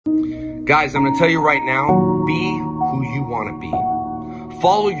Guys, I'm going to tell you right now, be who you want to be.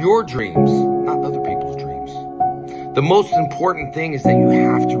 Follow your dreams, not other people's dreams. The most important thing is that you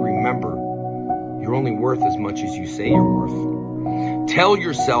have to remember you're only worth as much as you say you're worth. Tell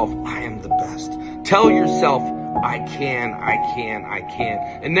yourself, I am the best. Tell yourself, I can.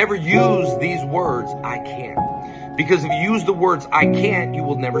 And never use these words, I can't. Because if you use the words, I can't, you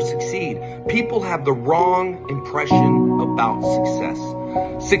will never succeed. People have the wrong impression about success.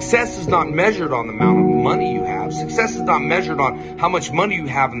 Success is not measured on the amount of money you have. Success is not measured on how much money you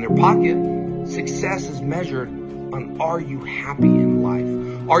have in their pocket. Success is measured on, are you happy in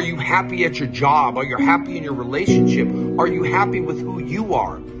life? Are you happy at your job? Are you happy in your relationship? Are you happy with who you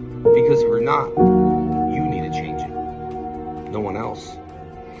are? Because if you're not, you need to change it. No one else.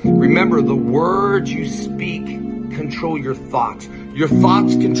 Remember, the words you speak control your thoughts. Your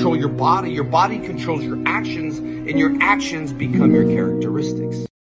thoughts control your body controls your actions, and your actions become your characteristics.